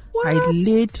 What? I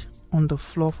laid on the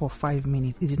floor for 5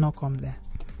 minutes. He did not come there.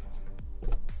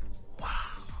 Wow.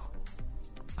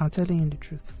 I'm telling you the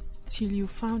truth. Till you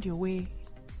found your way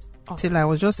up. Till I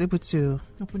was just able to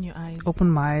open your eyes. Open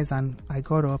my eyes, and I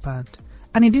got up,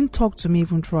 and he didn't talk to me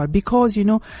even throughout, because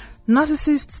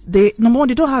narcissists, number one,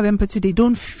 they don't have empathy, they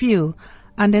don't feel.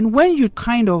 And then when you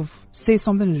kind of say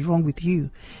something is wrong with you,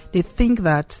 they think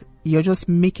that you're just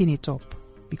making it up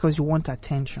because you want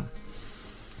attention.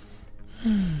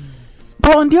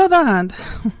 But on the other hand,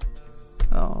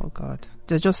 oh God,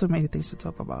 there's just so many things to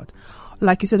talk about.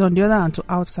 Like you said, on the other hand, to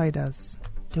outsiders,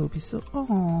 they will be so,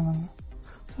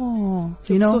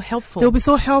 so helpful. They'll be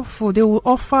so helpful. They will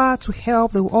offer to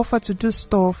help. They will offer to do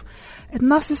stuff. A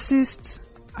narcissist,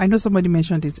 I know somebody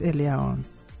mentioned it earlier on.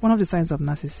 One of the signs of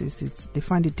narcissists is they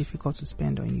find it difficult to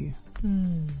spend on you.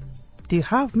 They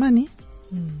have money.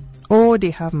 Or they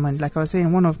have money. Like I was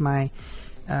saying, one of my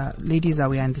ladies that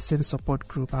we are in the same support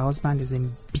group, her husband is a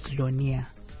billionaire.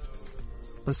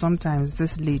 But sometimes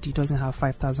this lady doesn't have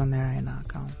 5,000 naira in her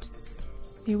account.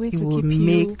 A way He to will keep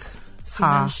make you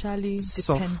her financially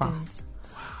suffer. dependent.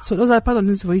 So those are part of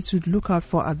things for you to look out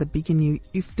for at the beginning.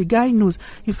 If the guy knows,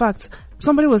 in fact,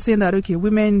 somebody was saying that, okay,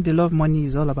 women, they love money,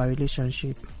 is all about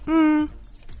relationship.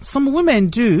 Some women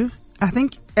do. I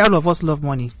think all of us love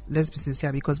money. Let's be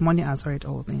sincere, because money answers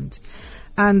all things.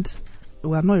 And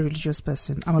well, I'm not a religious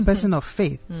person. I'm a person of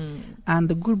faith. And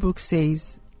the good book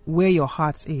says, where your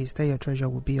heart is, there your treasure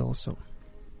will be also.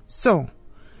 So,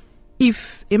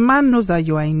 if a man knows that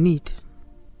you are in need,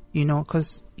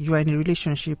 because you are in a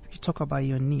relationship, you talk about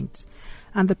your needs,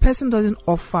 and the person doesn't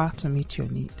offer to meet your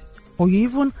need, or you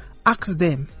even ask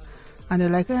them, and they're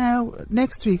like,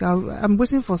 next week, I'm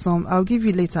waiting for some, I'll give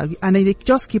you later, and then they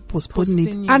just keep postponing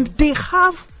it, and they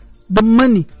have the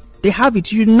money, they have it,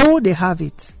 they have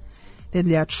it, then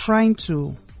they are trying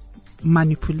to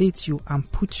manipulate you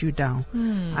and put you down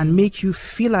and make you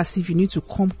feel as if you need to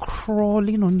come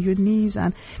crawling on your knees,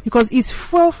 and because it's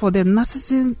fuel for them.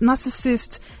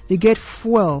 Narcissists, they get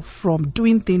fuel from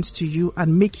doing things to you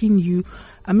and making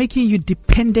you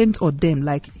dependent on them,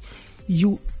 like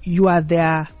you are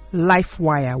their life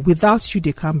wire. Without you,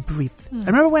 they can't breathe. I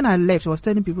remember when I left, I was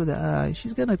telling people that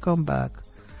she's gonna come back.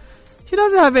 She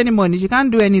doesn't have any money, she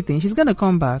can't do anything, she's gonna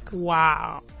come back.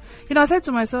 Wow. I said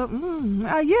to myself,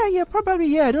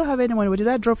 probably, I don't have any money, but did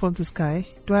I drop from the sky?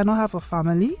 Do I not have a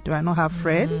family? Do I not have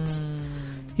friends?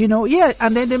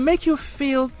 And then they make you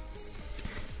feel,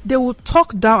 they will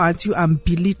talk down at you and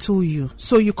belittle you.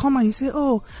 So you come and you say,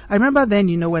 oh, I remember then,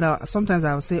 when sometimes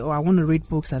I would say, oh, I want to read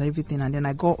books and everything, and then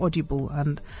I go Audible,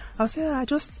 and I'll say, I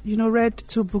just, read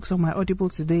 2 books on my Audible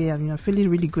today, and feeling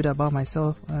really good about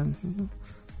myself. And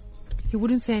you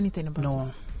wouldn't say anything about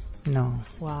it? No.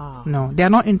 Wow. No, they are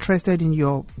not interested in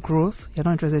your growth. They're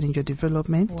not interested in your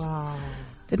development. Wow.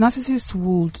 The narcissist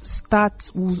will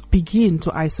begin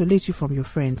to isolate you from your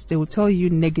friends. They will tell you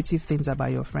negative things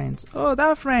about your friends. Oh,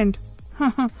 that friend,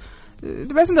 the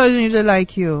person doesn't usually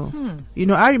like you.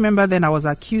 I remember then I was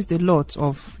accused a lot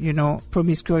of,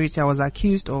 promiscuity. I was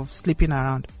accused of sleeping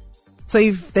around. So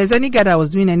if there's any guy that was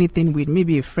doing anything with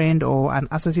maybe a friend or an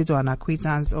associate or an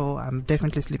acquaintance, I'm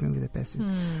definitely sleeping with the person.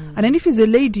 And then if it's a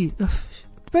lady, the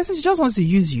person, she just wants to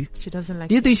use you. She doesn't like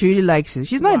Do you think she really likes you?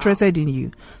 She's not interested in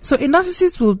you. So a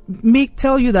narcissist will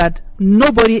tell you that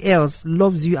nobody else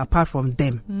loves you apart from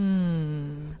them.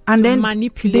 And then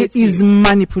there is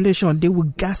manipulation. They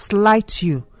will gaslight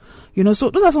you. So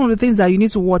those are some of the things that you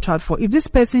need to watch out for. If this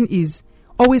person is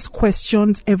always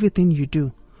questions everything you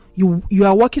do, you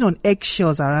are walking on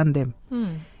eggshells around them.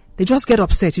 They just get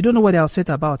upset. You don't know what they're upset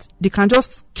about. They can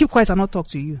just keep quiet and not talk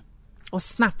to you. Or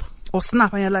snap.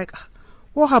 And you're like,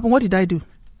 what happened? What did I do?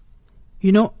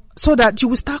 So that you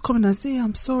will start coming and say,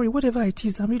 I'm sorry, whatever it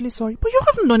is, I'm really sorry. But you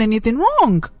haven't done anything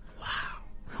wrong. Wow.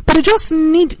 But they just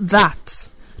need that.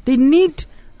 They need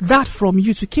that from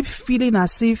you to keep feeling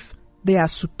as if they are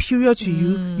superior to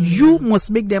you. You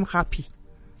must make them happy.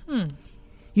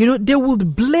 They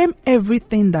would blame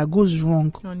everything that goes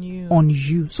wrong on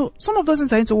you. So some of those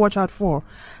things I need to watch out for.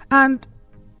 And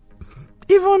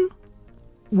even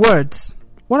words.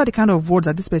 What are the kind of words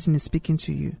that this person is speaking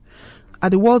to you? Are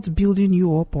the words building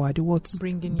you up, or are the words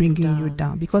bringing you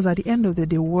down? Because at the end of the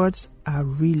day, words are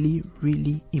really,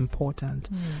 really important.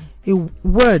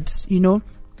 Words,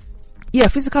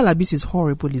 physical abuse is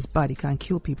horrible, it's bad, it can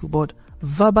kill people, but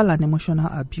verbal and emotional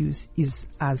abuse is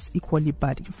as equally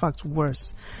bad, in fact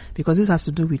worse, because this has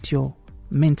to do with your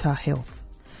mental health.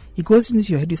 It goes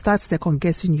into your head, you start second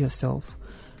guessing yourself.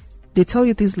 They tell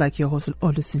you things like you're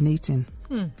hallucinating.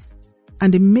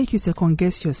 And they make you second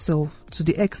guess yourself to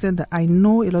the extent that I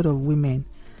know a lot of women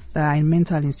that are in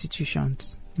mental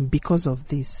institutions because of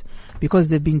this, because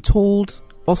they've been told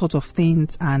all sorts of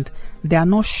things and they are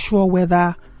not sure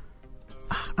whether,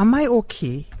 am I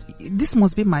okay? This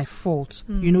must be my fault.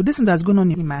 This thing that's going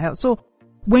on in my health. So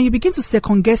when you begin to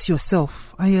second guess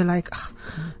yourself and you're like,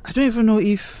 I don't even know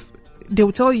if they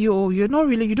will tell you, you don't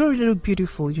really look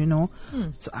beautiful,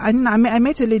 So I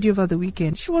met a lady over the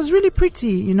weekend. She was really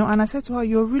pretty, and I said to her,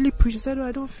 you're really pretty. She said,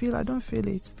 I don't feel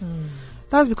it.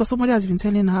 That's because somebody has been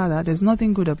telling her that there's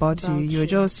nothing good about you. You're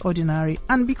just ordinary.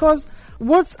 And because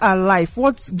words are life,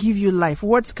 words give you life,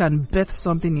 words can birth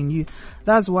something in you.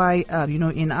 That's why,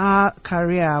 in our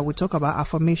career, we talk about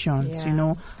affirmations,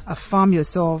 affirm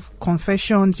yourself,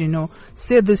 confessions,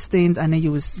 say these things and then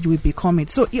you will become it.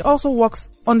 So it also works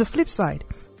on the flip side.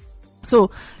 So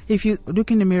if you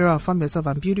look in the mirror and affirm yourself,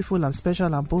 I'm beautiful, I'm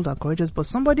special, I'm bold, I'm courageous, but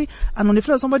on the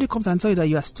floor, somebody comes and tells you that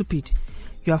you are stupid,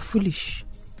 you are foolish,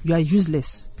 you are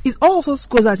useless. It also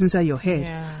goes out inside your head.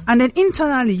 And then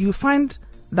internally you find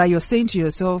that you're saying to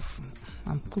yourself,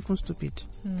 I'm cuckoo stupid.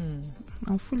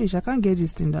 I'm foolish. I can't get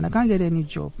this thing done. I can't get any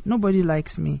job. Nobody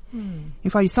likes me. In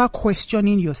fact, you start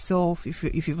questioning yourself.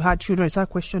 If you've had children, you start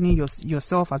questioning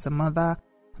yourself as a mother.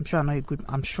 I'm sure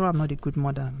I'm not a good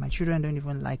mother. My children don't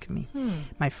even like me.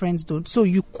 My friends don't. So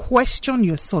you question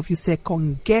yourself. You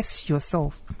second guess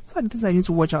yourself. Those are the things I need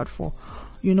to watch out for.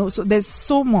 So there's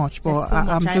so much, but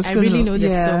I'm just I really know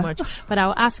there's so much. But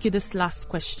I'll ask you this last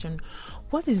question.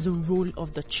 What is the role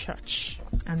of the church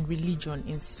and religion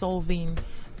in solving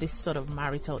this sort of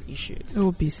marital issues?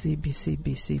 Oh, BC.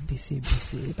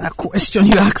 That question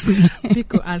you asked me.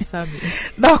 Biko, answer me.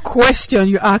 That question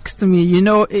you asked me,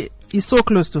 it's so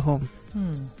close to home.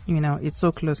 It's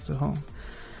so close to home.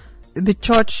 The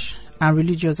church and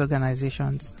religious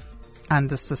organizations and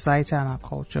the society and our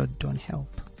culture don't help.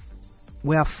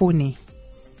 We are phony.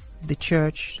 The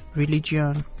church,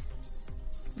 religion,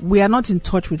 we are not in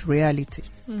touch with reality.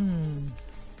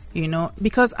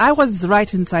 Because I was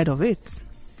right inside of it.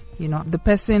 The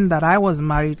person that I was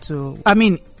married to,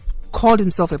 called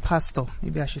himself a pastor.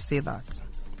 Maybe I should say that.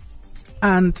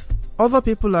 And other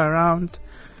people around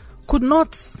could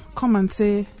not come and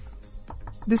say,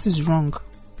 this is wrong.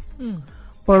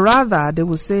 But rather, they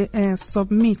would say,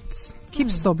 submit.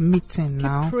 Keep submitting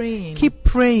now. Keep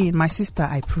praying. My sister,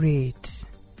 I prayed.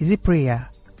 Is it prayer?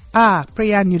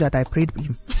 Prayer knew that I prayed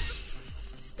him.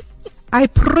 I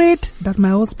prayed that my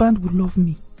husband would love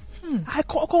me. I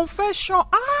call confession.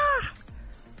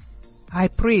 I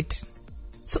prayed.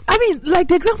 So, like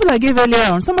the example I gave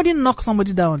earlier on, somebody knocked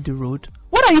somebody down on the road.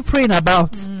 What are you praying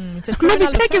about? Maybe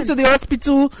take him to the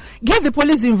hospital, get the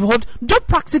police involved, do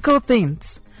practical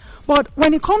things. But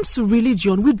when it comes to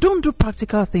religion, we don't do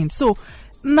practical things. So,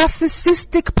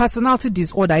 narcissistic personality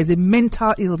disorder is a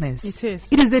mental illness. It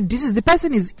is. It is a disease. The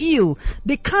person is ill.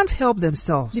 They can't help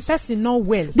themselves. The person know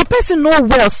well.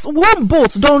 So one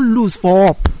boat don't lose for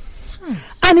up.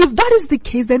 And if that is the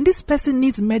case, then this person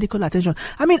needs medical attention.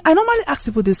 I normally ask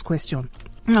people this question.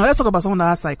 Now, let's talk about someone that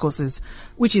has psychosis,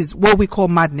 which is what we call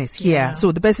madness here. Yeah.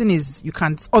 So the person is, you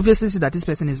can obviously see that this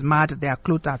person is mad. Their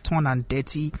clothes are torn and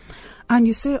dirty. And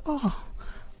you say, oh,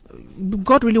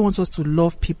 God really wants us to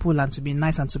love people and to be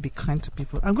nice and to be kind to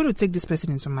people. I'm going to take this person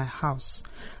into my house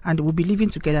and we'll be living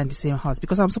together in the same house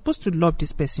because I'm supposed to love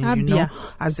this person, you know.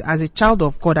 As a child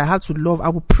of God, I have to love. I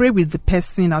will pray with the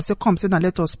person. I'll say, come, sit and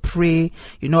let us pray.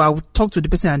 You know, I will talk to the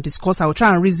person and discuss. I will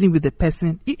try and reason with the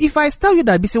person. If I tell you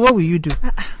that, what will you do?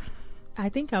 I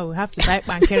think I will have to buy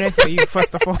Bankere for you,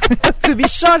 first of all, to be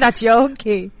sure that you're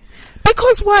okay.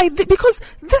 Because why? Because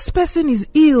this person is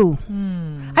ill.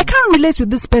 I can't relate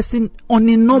with this person on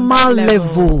a normal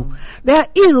level. They are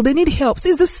ill. They need help. So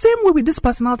it's the same way with these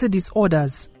personality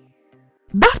disorders.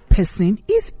 That person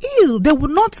is ill. They will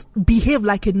not behave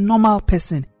like a normal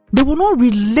person. They will not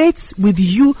relate with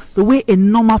you the way a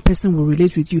normal person will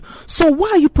relate with you. So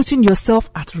why are you putting yourself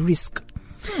at risk?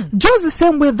 Just the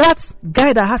same way that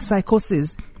guy that has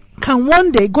psychosis can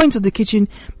one day go into the kitchen,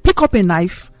 pick up a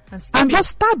knife, and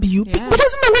just stab you, but doesn't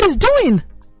know what he's doing.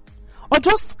 Or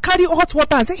just carry hot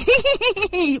water and say,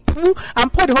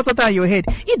 and pour the hot water on your head.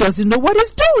 He doesn't know what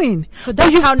he's doing. So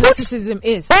that's how narcissism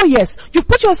is. Oh yes. You've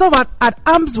put yourself at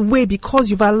arm's way because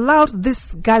you've allowed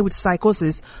this guy with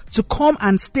psychosis to come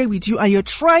and stay with you and you're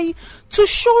trying to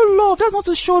show love. That's not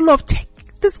to show love.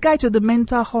 Take this guy to the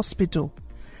mental hospital.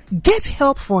 Get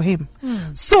help for him.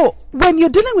 So when you're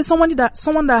dealing with someone that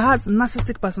has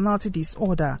narcissistic personality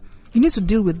disorder, you need to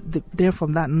deal with them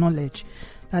from that knowledge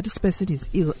that this person is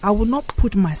ill. I will not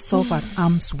put myself at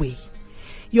arm's way.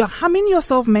 You are harming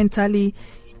yourself mentally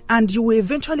and you will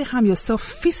eventually harm yourself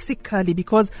physically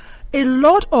because a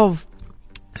lot of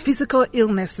physical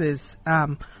illnesses,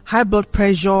 high blood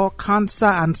pressure, cancer,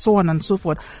 and so on and so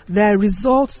forth, their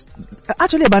results,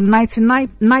 actually about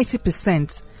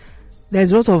 90%,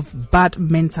 there's a lot of bad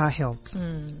mental health,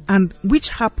 and which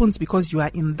happens because you are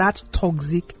in that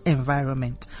toxic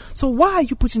environment. So why are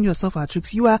you putting yourself at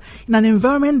risk? You are in an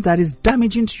environment that is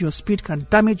damaging to your spirit, can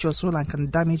damage your soul, and can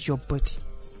damage your body.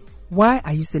 Why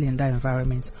are you still in that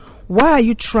environment? Why are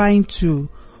you trying to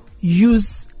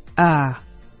use,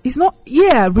 it's not,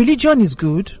 religion is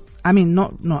good. I mean,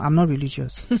 no, I'm not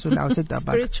religious, so I'll take that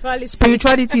back.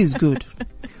 Spirituality is good.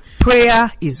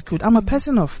 Prayer is good. I'm a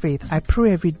person of faith. I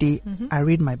pray every day. I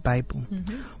read my Bible.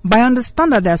 But I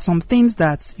understand that there are some things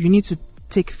that you need to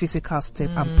take physical step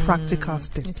and practical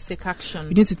steps. You need to take action.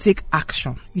 You need to take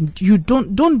action. You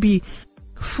don't be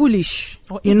foolish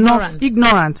or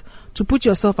ignorant to put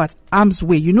yourself at arm's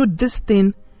way. You know this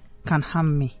thing can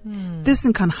harm me. This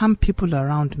thing can harm people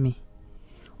around me.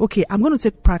 Okay, I'm going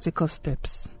to take practical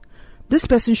steps. This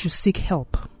person should seek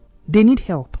help. They need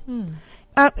help.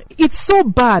 It's so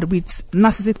bad with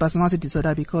narcissistic personality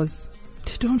disorder because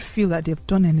they don't feel that they've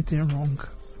done anything wrong.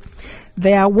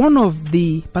 They are one of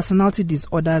the personality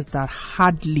disorders that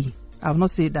hardly, I will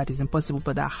not say that is impossible,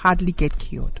 but that hardly get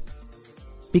cured.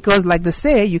 Because like they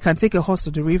say, you can take a horse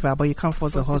to the river, but you can't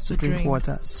force a horse to drink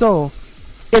water. So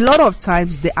a lot of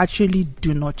times they actually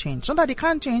do not change. Not that they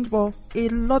can't change, but a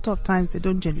lot of times they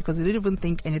don't change because they don't even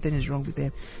think anything is wrong with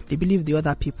them. They believe the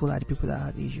other people are the people that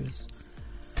have issues.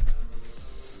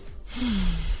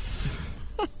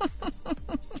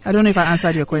 I don't know if I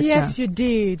answered your question. Yes, you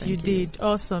did. You did.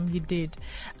 Awesome. You did.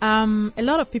 A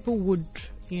lot of people would,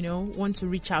 want to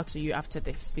reach out to you after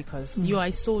this because you are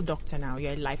a soul doctor now.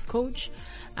 You're a life coach.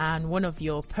 And one of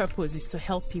your purpose is to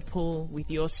help people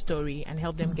with your story and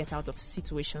help them get out of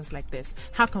situations like this.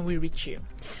 How can we reach you?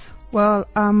 Well,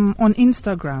 on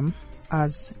Instagram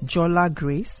as Jola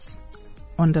Grace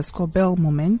 _Bell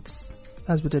Moments.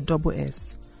 That's with a double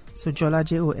S. So Jola,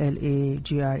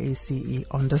 JOLAGRACE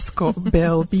 _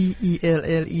 Bell,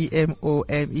 BELLEMOMENT.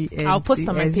 I'll post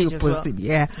on my page as well.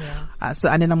 Yeah. So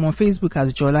and then I'm on Facebook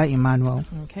as Jola Emmanuel.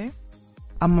 Okay.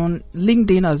 I'm on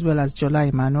LinkedIn as well as Jola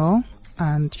Emmanuel,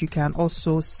 and you can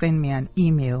also send me an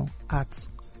email at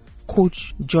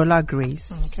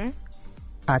coachjolagrace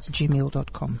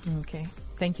 @gmail.com. Okay.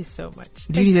 Thank you so much.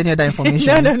 Do you need any other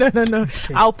information? No.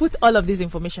 Okay. I'll put all of this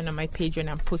information on my page when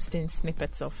I'm posting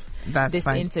snippets of this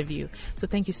interview. So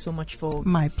thank you so much for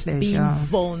my pleasure. Being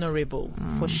vulnerable,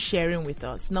 for sharing with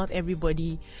us. Not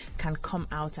everybody can come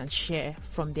out and share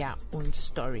from their own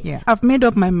story. Yeah, I've made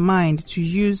up my mind to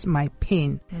use my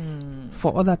pain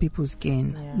for other people's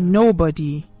gain. Yeah.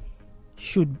 Nobody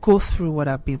should go through what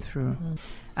I've been through.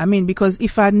 I mean, because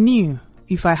if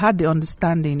I had the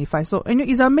understanding, if I saw,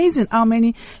 it's amazing how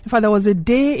many, in fact, there was a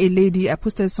day I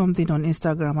posted something on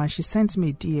Instagram and she sent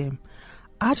me a DM.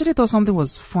 I actually thought something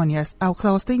was funny. I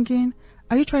was thinking,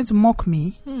 are you trying to mock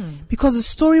me? Because the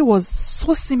story was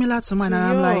so similar to mine. To and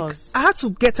I'm like, yours. I had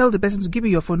to tell the person to give me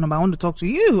your phone number. I want to talk to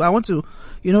you. I want to,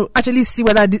 actually see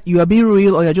whether you are being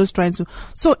real or you're just trying to.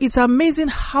 So it's amazing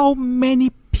how many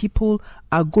people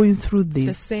are going through this.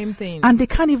 The same thing. And they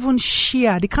can't even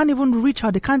share. They can't even reach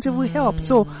out. They can't even help.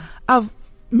 So I've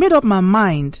made up my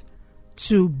mind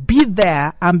to be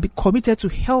there and be committed to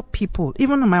help people.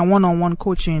 Even in my one-on-one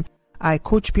coaching, I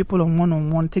coach people on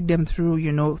one-on-one, take them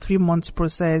through, 3 months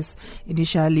process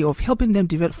initially of helping them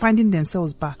develop, finding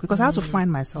themselves back. Because I had to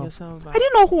find myself. I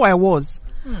didn't know who I was.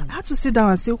 I had to sit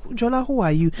down and say, Jola, who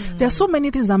are you? There are so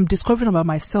many things I'm discovering about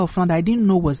myself now that I didn't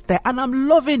know was there. And I'm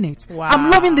loving it. Wow.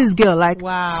 I'm loving this girl. Like,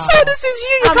 wow. So this is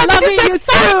you. I'm loving you too.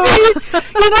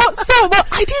 So, but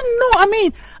I didn't know. I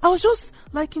mean, I was just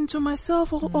like into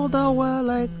myself all that while,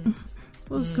 like,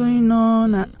 what's going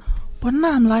on? But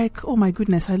now I'm like, oh my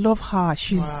goodness, I love her.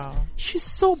 She's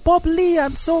so bubbly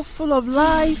and so full of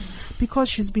life because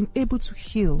she's been able to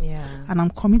heal. Yeah. And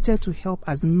I'm committed to help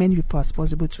as many people as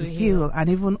possible to heal and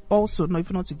even also not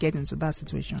to get into that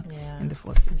situation in the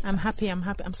first instance. I'm happy.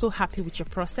 I'm so happy with your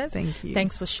process. Thank you.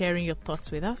 Thanks for sharing your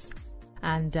thoughts with us.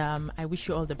 And I wish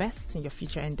you all the best in your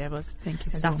future endeavors. Thank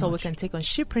you so much. And that's all we can take on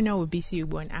Shipreneur with BC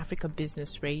Ugbo and Africa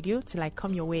Business Radio till I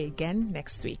come your way again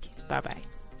next week. Bye-bye.